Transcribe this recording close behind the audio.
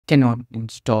cannot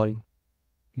install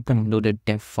downloaded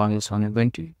dev files on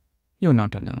Ubuntu, you're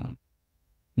not alone.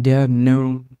 There are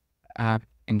no app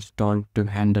installed to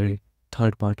handle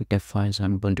third-party dev files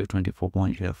on Ubuntu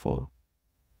 24.04.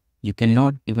 You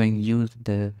cannot even use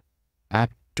the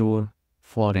app tool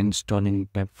for installing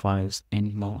dev files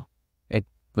anymore. It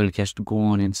will just go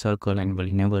on in circle and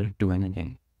will never do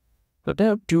anything. So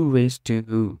there are two ways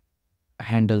to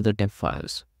handle the dev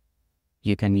files.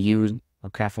 You can use a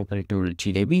graphical tool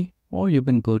Gdebi, or you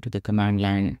can go to the command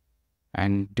line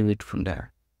and do it from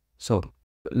there. So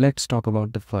let's talk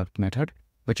about the first method,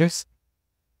 which is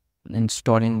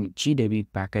installing Gdebi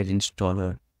package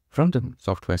installer from the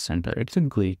software center. It's a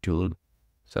great tool.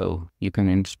 So you can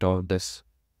install this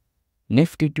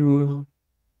nifty tool,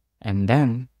 and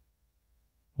then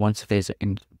once it is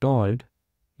installed,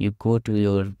 you go to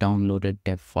your downloaded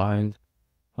dev file,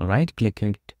 right click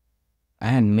it,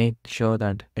 and make sure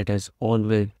that it is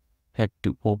always set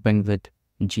to open with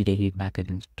Gdebi package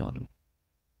installer.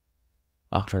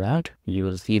 After that, you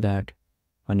will see that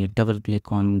when you double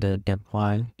click on the dev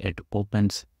file, it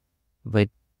opens with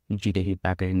Gdebi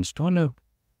package installer,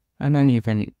 and then you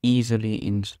can easily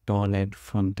install it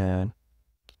from there.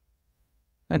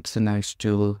 That's a nice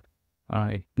tool.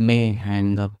 It may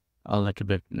hang up a little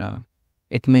bit.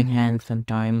 It may hang some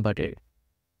time, but it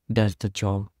does the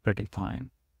job pretty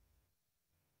fine.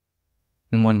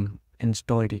 And when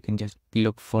installed, you can just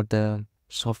look for the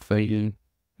software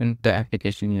and the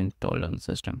application you installed on the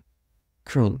system.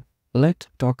 Cool. Let's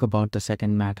talk about the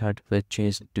second method, which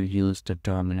is to use the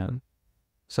terminal.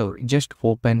 So just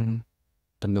open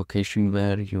the location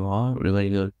where you are, where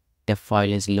your dev file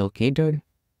is located,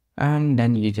 and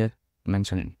then you just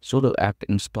mention sudo apt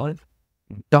install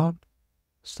dot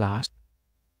slash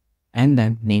and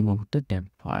then name of the dev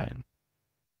file.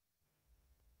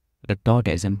 The dot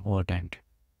is important,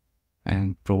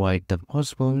 and provide the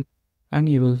password, and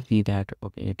you will see that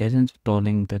okay, it is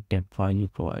installing the dev file you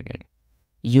provided.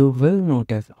 You will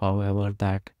notice, however,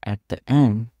 that at the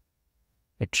end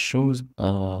it shows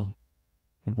a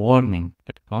warning.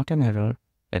 It's not an error,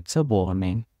 it's a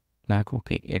warning like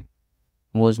okay, it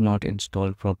was not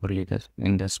installed properly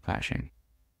in this fashion.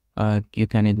 You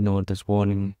can ignore this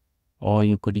warning, or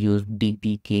you could use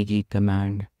dpkg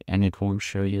command and it won't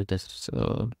show you this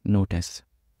notice.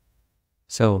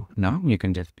 So now you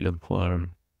can just look for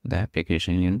the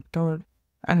application you installed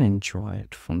and enjoy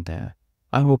it from there.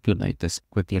 I hope you like this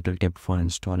quick little tip for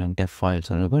installing dev files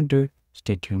on Ubuntu.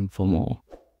 Stay tuned for more.